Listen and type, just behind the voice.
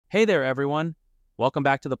Hey there, everyone. Welcome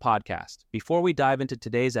back to the podcast. Before we dive into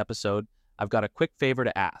today's episode, I've got a quick favor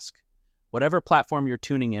to ask. Whatever platform you're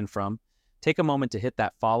tuning in from, take a moment to hit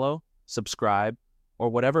that follow, subscribe, or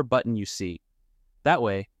whatever button you see. That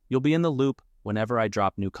way, you'll be in the loop whenever I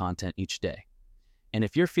drop new content each day. And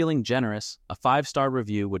if you're feeling generous, a 5-star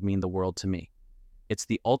review would mean the world to me. It's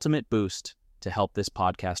the ultimate boost to help this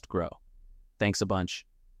podcast grow. Thanks a bunch.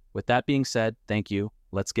 With that being said, thank you.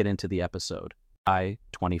 Let's get into the episode. I,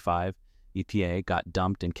 25, EPA, got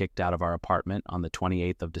dumped and kicked out of our apartment on the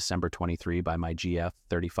 28th of December 23 by my GF,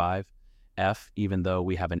 35, F, even though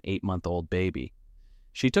we have an 8-month-old baby.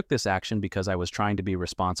 She took this action because I was trying to be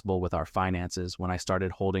responsible with our finances when I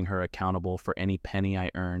started holding her accountable for any penny I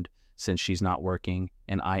earned since she's not working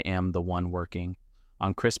and I am the one working.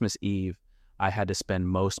 On Christmas Eve, I had to spend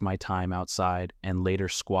most of my time outside and later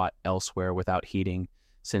squat elsewhere without heating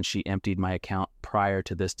since she emptied my account prior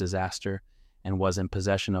to this disaster and was in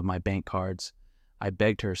possession of my bank cards. I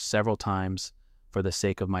begged her several times for the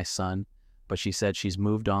sake of my son, but she said she's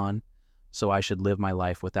moved on, so I should live my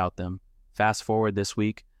life without them. Fast forward this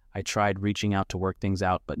week, I tried reaching out to work things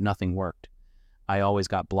out, but nothing worked. I always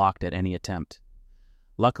got blocked at any attempt.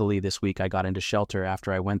 Luckily, this week I got into shelter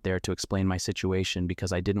after I went there to explain my situation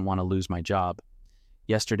because I didn't want to lose my job.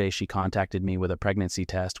 Yesterday, she contacted me with a pregnancy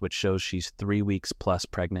test, which shows she's 3 weeks plus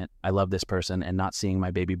pregnant. I love this person, and not seeing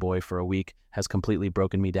my baby boy for a week has completely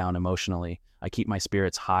broken me down emotionally. I keep my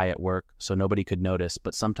spirits high at work, so nobody could notice,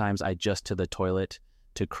 but sometimes I just to the toilet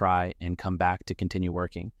to cry and come back to continue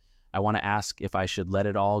working. I want to ask if I should let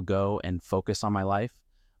it all go and focus on my life.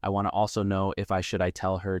 I want to also know if I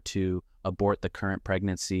tell her to abort the current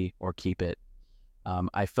pregnancy or keep it.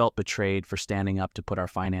 I felt betrayed for standing up to put our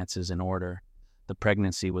finances in order. The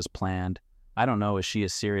pregnancy was planned. I don't know if she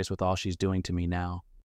is serious with all she's doing to me now.